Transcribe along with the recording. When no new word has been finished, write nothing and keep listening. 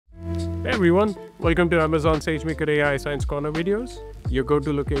Hey everyone, welcome to Amazon SageMaker AI Science Corner videos, your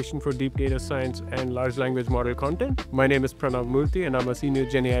go-to location for deep data science and large language model content. My name is Pranav Murthy and I'm a senior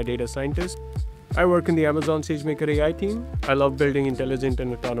Gen AI data scientist. I work in the Amazon SageMaker AI team. I love building intelligent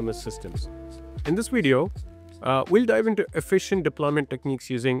and autonomous systems. In this video, we'll dive into efficient deployment techniques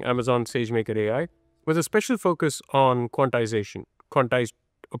using Amazon SageMaker AI with a special focus on quantization, quantized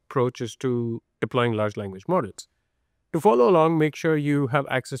approaches to deploying large language models. To follow along, make sure you have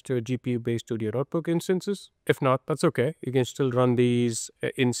access to a GPU-based Studio Notebook instances. If not, that's okay. You can still run these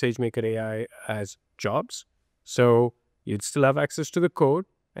in SageMaker AI as jobs. So you'll still have access to the code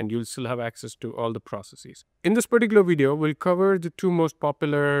and you'll still have access to all the processes. In this particular video, we'll cover the two most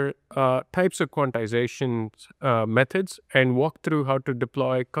popular types of quantization methods and walk through how to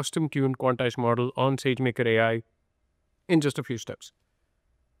deploy custom-tuned quantized model on SageMaker AI in just a few steps.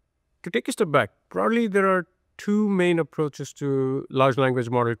 To take a step back, broadly, there are two main approaches to large language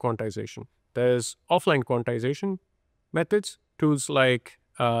model quantization. There's offline quantization methods, tools like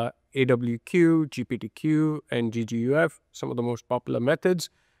AWQ, GPTQ, and GGUF, some of the most popular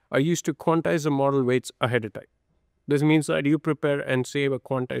methods, are used to quantize the model weights ahead of time. This means that you prepare and save a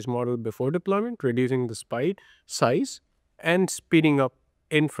quantized model before deployment, reducing the size and speeding up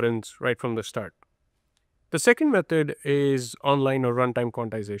inference right from the start. The second method is online or runtime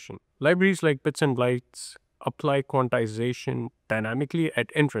quantization. Libraries like Bits and Bytes apply quantization dynamically at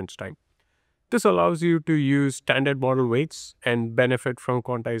inference time. This allows you to use standard model weights and benefit from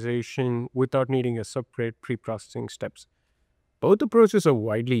quantization without needing a separate pre-processing steps. Both approaches are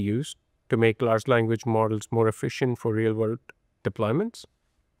widely used to make large language models more efficient for real-world deployments,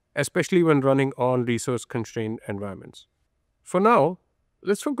 especially when running on resource-constrained environments. For now,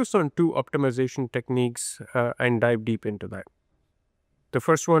 let's focus on two optimization techniques and dive deep into that. The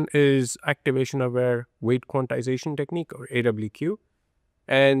first one is activation-aware weight quantization technique, or AWQ,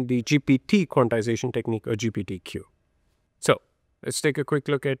 and the GPT quantization technique, or GPTQ. So let's take a quick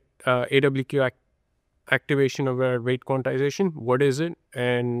look at AWQ activation-aware weight quantization. What is it,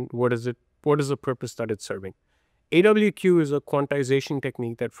 and what is the purpose that it's serving? AWQ is a quantization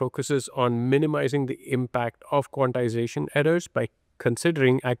technique that focuses on minimizing the impact of quantization errors by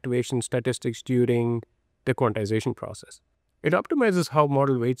considering activation statistics during the quantization process. It optimizes how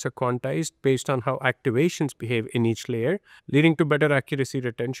model weights are quantized based on how activations behave in each layer, leading to better accuracy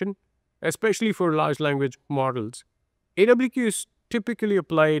retention, especially for large language models. AWQ is typically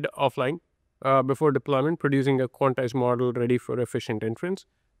applied offline before deployment, producing a quantized model ready for efficient inference.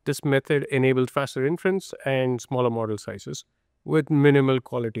 This method enables faster inference and smaller model sizes with minimal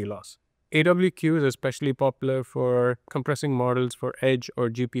quality loss. AWQ is especially popular for compressing models for edge or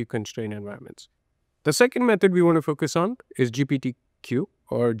GPU-constrained environments. The second method we want to focus on is GPTQ,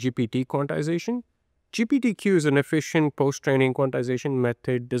 or GPT quantization. GPTQ is an efficient post-training quantization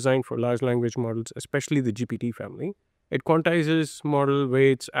method designed for large language models, especially the GPT family. It quantizes model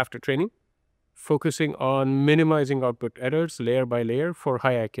weights after training, focusing on minimizing output errors layer by layer for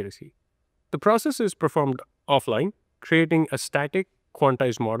high accuracy. The process is performed offline, creating a static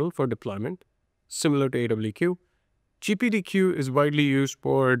quantized model for deployment, similar to AWQ. GPTQ is widely used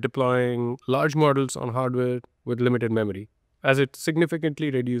for deploying large models on hardware with limited memory, as it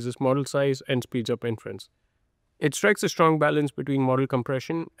significantly reduces model size and speeds up inference. It strikes a strong balance between model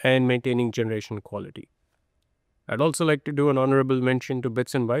compression and maintaining generation quality. I'd also like to do an honorable mention to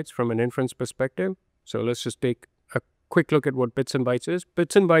Bits and Bytes from an inference perspective. So let's just take a quick look at what Bits and Bytes is.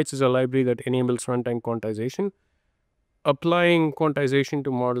 Bits and Bytes is a library that enables runtime quantization, applying quantization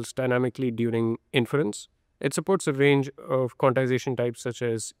to models dynamically during inference. It supports a range of quantization types such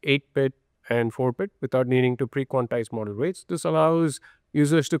as 8-bit and 4-bit without needing to pre-quantize model weights. This allows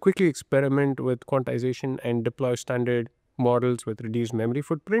users to quickly experiment with quantization and deploy standard models with reduced memory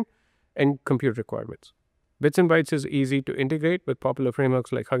footprint and compute requirements. Bits and Bytes is easy to integrate with popular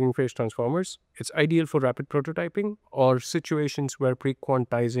frameworks like Hugging Face transformers. It's ideal for rapid prototyping or situations where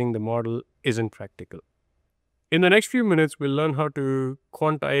pre-quantizing the model isn't practical. In the next few minutes, we'll learn how to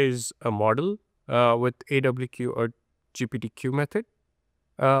quantize a model with AWQ or GPTQ method.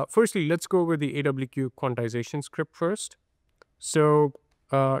 Firstly, let's go over the AWQ quantization script first. So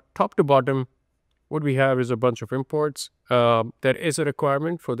top to bottom, what we have is a bunch of imports. There is a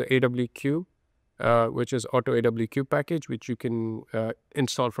requirement for the AWQ, which is auto AWQ package, which you can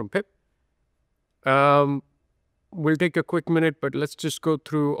install from pip. We'll take a quick minute, but let's just go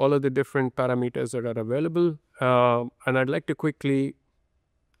through all of the different parameters that are available. And I'd like to quickly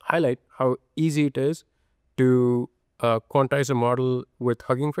highlight how easy it is to quantize a model with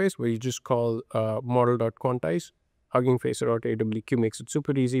Hugging Face, where you just call model.quantize. Hugging Face or AWQ makes it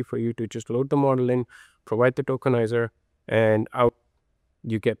super easy for you to just load the model in, provide the tokenizer, and out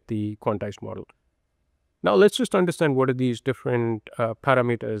you get the quantized model. Now let's just understand what are these different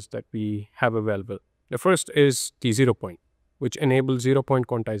parameters that we have available. The first is the 0 point, which enables 0 point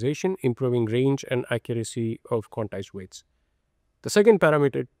quantization, improving range and accuracy of quantized weights. The second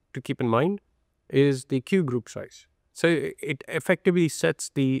parameter to keep in mind is the Q group size. So it effectively sets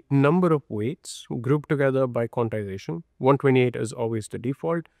the number of weights grouped together by quantization. 128 is always the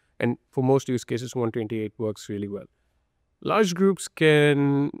default, and for most use cases, 128 works really well. Large groups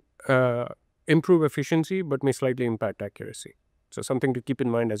can improve efficiency, but may slightly impact accuracy. So something to keep in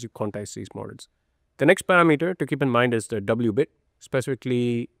mind as you quantize these models. The next parameter to keep in mind is the W bit,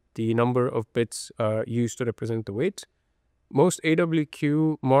 specifically the number of bits used to represent the weights. Most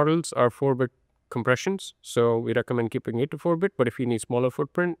AWQ models are 4-bit compressions, so we recommend keeping 8 to 4-bit, but if you need smaller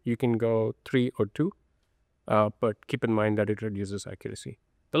footprint, you can go 3 or 2, but keep in mind that it reduces accuracy.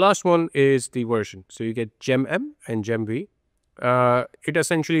 The last one is the version. So you get GEM-M and GEM-V. It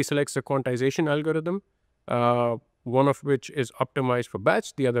essentially selects a quantization algorithm, one of which is optimized for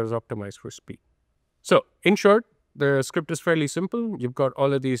batch, the other is optimized for speed. So in short, the script is fairly simple. You've got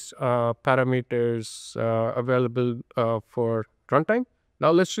all of these parameters available for runtime. Now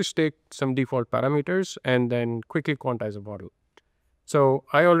let's just take some default parameters and then quickly quantize a model. So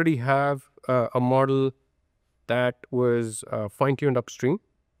I already have a model that was fine-tuned upstream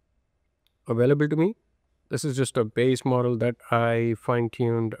available to me. This is just a base model that I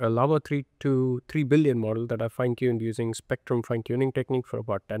fine-tuned, a Llama 3 to 3 billion model that I fine-tuned using spectrum fine-tuning technique for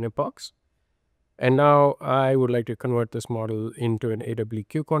about 10 epochs. And now I would like to convert this model into an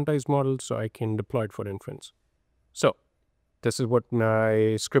AWQ quantized model so I can deploy it for inference. So this is what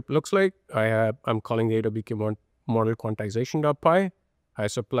my script looks like. I'm calling the AWQ model quantization.py. I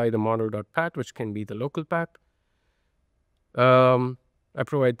supply the model.path, which can be the local path. I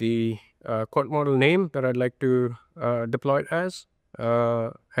provide the quant model name that I'd like to deploy it as.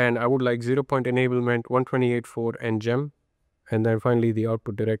 And I would like 0 point enablement, 128.4 and gem. And then finally the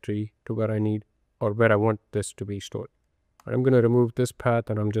output directory to where I need or where I want this to be stored. I'm going to remove this path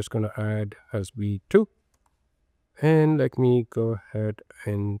and I'm just going to add as v2. And let me go ahead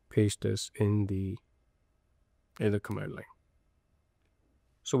and paste this in the command line.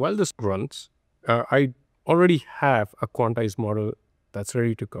 So while this runs, I already have a quantized model that's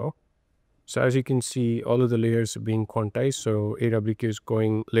ready to go. So as you can see, all of the layers are being quantized. So AWQ is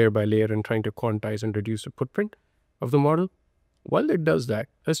going layer by layer and trying to quantize and reduce the footprint of the model. While it does that,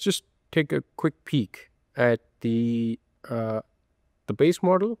 let's just take a quick peek at the base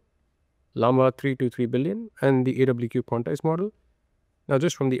model, Llama 3 to 3 billion, and the AWQ quantized model. Now,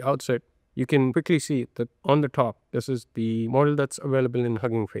 just from the outset, you can quickly see that on the top, this is the model that's available in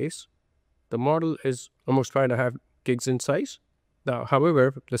Hugging Face. The model is almost 5.5 gigs in size. Now,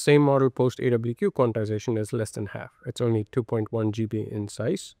 however, the same model post AWQ quantization is less than half. It's only 2.1 GB in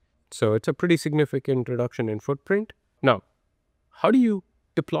size. So it's a pretty significant reduction in footprint. Now, how do you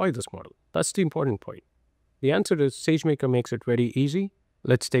deploy this model? That's the important point. The answer is SageMaker makes it very easy.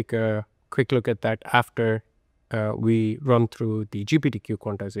 Let's take a quick look at that after we run through the GPTQ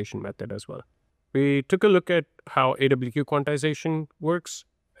quantization method as well. We took a look at how AWQ quantization works.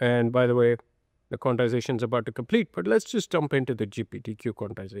 And by the way, the quantization is about to complete, but let's just jump into the GPTQ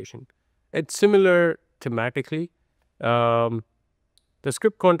quantization. It's similar thematically. The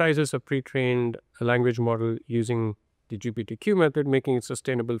script quantizes a pre-trained language model using the GPTQ method, making it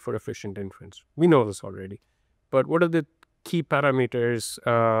sustainable for efficient inference. We know this already, but what are the key parameters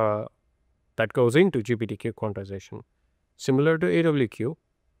that goes into GPTQ quantization? Similar to AWQ,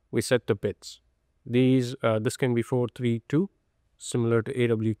 we set the bits. This can be 4, 3, 2, similar to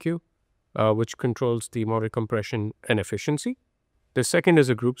AWQ, which controls the model compression and efficiency. The second is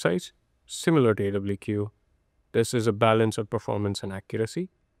a group size, similar to AWQ. This is a balance of performance and accuracy.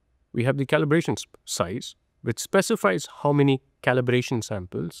 We have the calibration size, which specifies how many calibration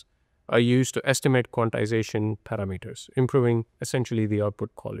samples are used to estimate quantization parameters, improving essentially the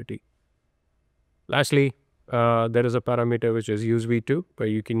output quality. Lastly, there is a parameter which is usev2, where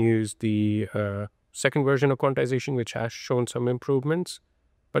you can use the second version of quantization, which has shown some improvements,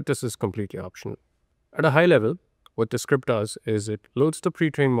 but this is completely optional. At a high level, what the script does is it loads the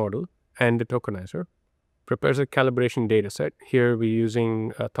pre-trained model and the tokenizer, prepares a calibration dataset. Here we're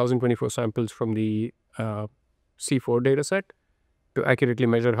using 1024 samples from the C4 dataset to accurately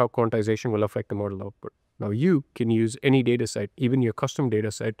measure how quantization will affect the model output. Now you can use any dataset, even your custom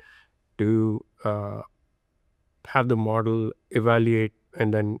dataset, to have the model evaluate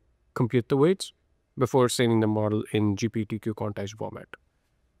and then compute the weights before saving the model in GPTQ quantized format.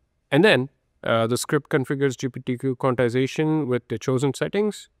 And then the script configures GPTQ quantization with the chosen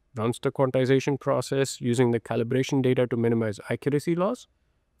settings runs the quantization process using the calibration data to minimize accuracy loss,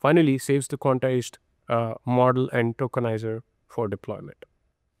 finally saves the quantized model and tokenizer for deployment.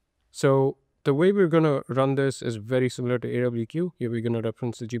 So the way we're going to run this is very similar to AWQ. Here we're going to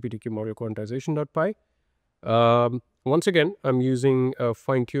reference the GPTQ model quantization.py. Once again, I'm using a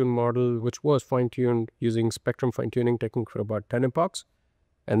fine-tuned model, which was fine-tuned using spectrum fine-tuning technique for about 10 epochs.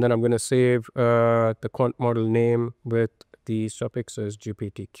 And then I'm going to save the quant model name with the suffix as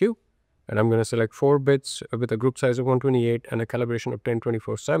GPTQ. And I'm going to select 4 bits with a group size of 128 and a calibration of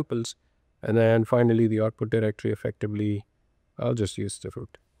 1024 samples. And then finally, the output directory effectively, I'll just use the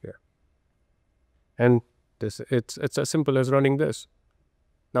root here. And it's as simple as running this.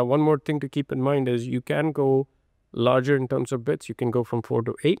 Now, one more thing to keep in mind is you can go larger in terms of bits. You can go from 4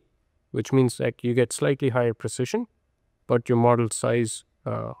 to 8, which means that you get slightly higher precision, but your model size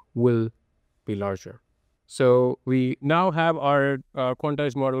will be larger. So we now have our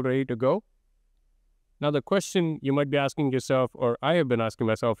quantized model ready to go. Now, the question you might be asking yourself, or I have been asking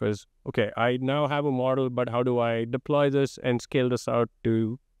myself is, okay, I now have a model, but how do I deploy this and scale this out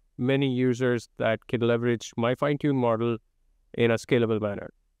to many users that can leverage my fine-tuned model in a scalable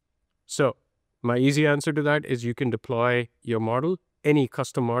manner? So my easy answer to that is you can deploy your model, any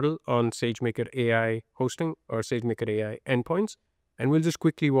custom model, on SageMaker AI hosting or SageMaker AI endpoints, and we'll just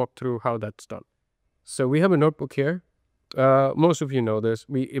quickly walk through how that's done. So we have a notebook here. Most of you know this.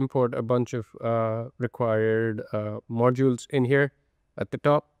 We import a bunch of required modules in here. At the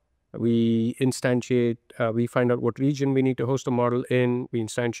top, we instantiate, we find out what region we need to host a model in. We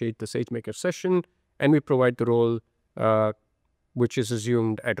instantiate the SageMaker session, and we provide the role which is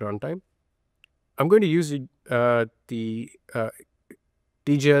assumed at runtime. I'm going to use the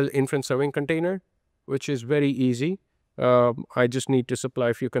DGL inference serving container, which is very easy. I just need to supply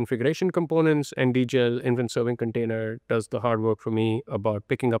a few configuration components, and DGL inference serving container does the hard work for me about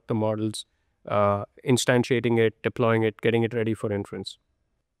picking up the models, instantiating it, deploying it, getting it ready for inference.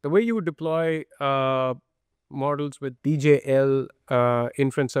 The way you would deploy models with DJL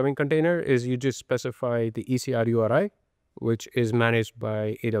inference serving container is you just specify the ECR URI, which is managed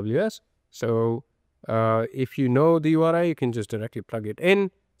by AWS. So if you know the URI, you can just directly plug it in.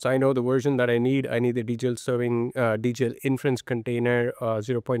 So I know the version that I need. I need the DGL serving DGL inference container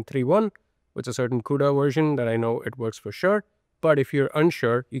 0.31 with a certain CUDA version that I know it works for sure. But if you're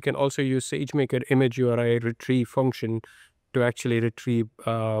unsure, you can also use SageMaker image URI retrieve function to actually retrieve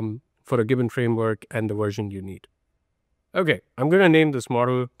for a given framework and the version you need. Okay, I'm going to name this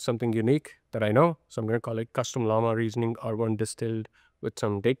model something unique that I know. So I'm going to call it custom llama reasoning R1 distilled with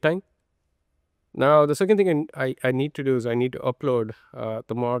some date time. Now, the second thing I need to do is I need to upload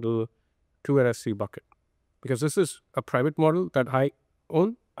the model to an S3 bucket. Because this is a private model that I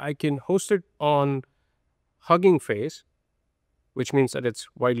own, I can host it on Hugging Face, which means that it's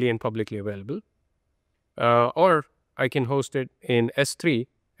widely and publicly available. Or I can host it in S3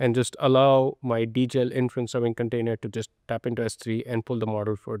 and just allow my DGL inference serving container to just tap into S3 and pull the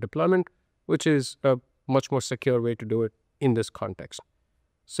model for deployment, which is a much more secure way to do it in this context.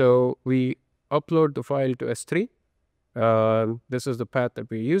 So we upload the file to S3. This is the path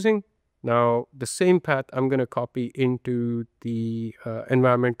that we're using. Now, the same path I'm going to copy into the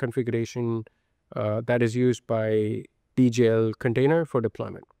environment configuration that is used by DGL container for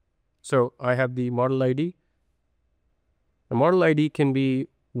deployment. So I have the model ID. The model ID can be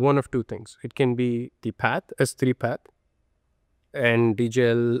one of two things. It can be the path, S3 path, and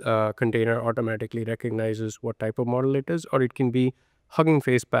DGL container automatically recognizes what type of model it is, or it can be Hugging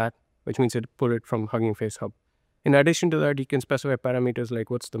Face path, which means it pull it from Hugging Face hub. In addition to that, you can specify parameters like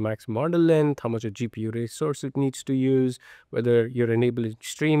what's the max model length, how much a GPU resource it needs to use, whether you're enabling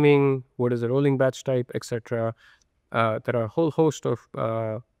streaming, what is the rolling batch type, etc. There are a whole host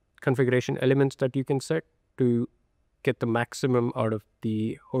of configuration elements that you can set to get the maximum out of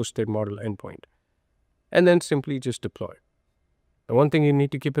the hosted model endpoint. And then simply just deploy. The one thing you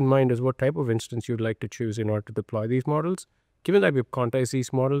need to keep in mind is what type of instance you'd like to choose in order to deploy these models. Given that we've quantized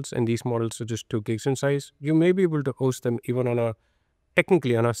these models and these models are just 2 gigs in size, you may be able to host them even on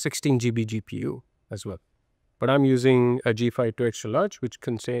technically on a 16 GB GPU as well. But I'm using a G5 2 extra large, which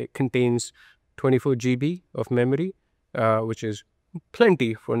contains 24 GB of memory, which is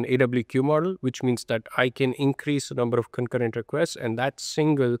plenty for an AWQ model, which means that I can increase the number of concurrent requests, and that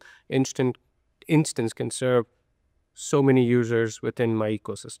single instance can serve so many users within my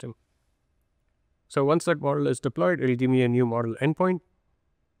ecosystem. So once that model is deployed, it'll give me a new model endpoint.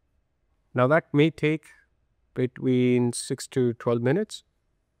 Now that may take between 6 to 12 minutes,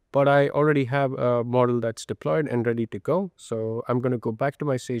 but I already have a model that's deployed and ready to go. So I'm going to go back to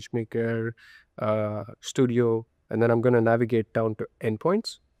my SageMaker studio, and then I'm going to navigate down to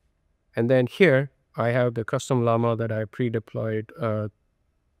endpoints. And then here I have the custom llama that I pre-deployed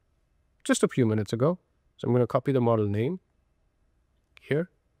just a few minutes ago. So I'm going to copy the model name here,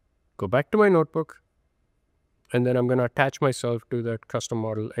 go back to my notebook, and then I'm going to attach myself to that custom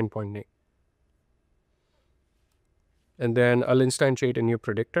model endpoint name. And then I'll instantiate a new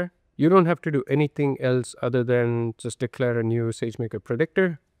predictor. You don't have to do anything else other than just declare a new SageMaker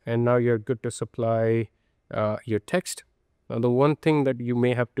predictor, and now you're good to supply your text. Now, the one thing that you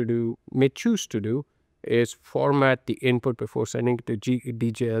may choose to do is format the input before sending it to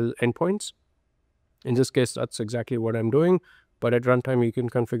DJL endpoints. In this case, that's exactly what I'm doing. But at runtime, you can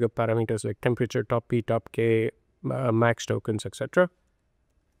configure parameters like temperature, top P, top K, max tokens, etc.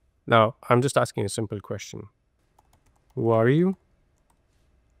 Now, I'm just asking a simple question. Who are you?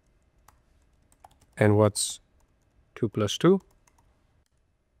 And what's 2 plus 2?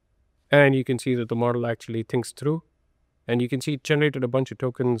 And you can see that the model actually thinks through. And you can see it generated a bunch of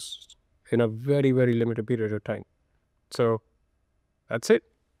tokens in a very, very limited period of time. So that's it.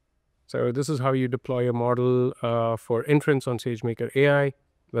 So this is how you deploy a model for inference on SageMaker AI,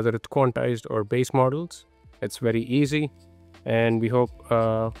 whether it's quantized or base models. It's very easy, and we hope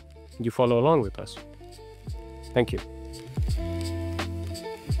you follow along with us. Thank you.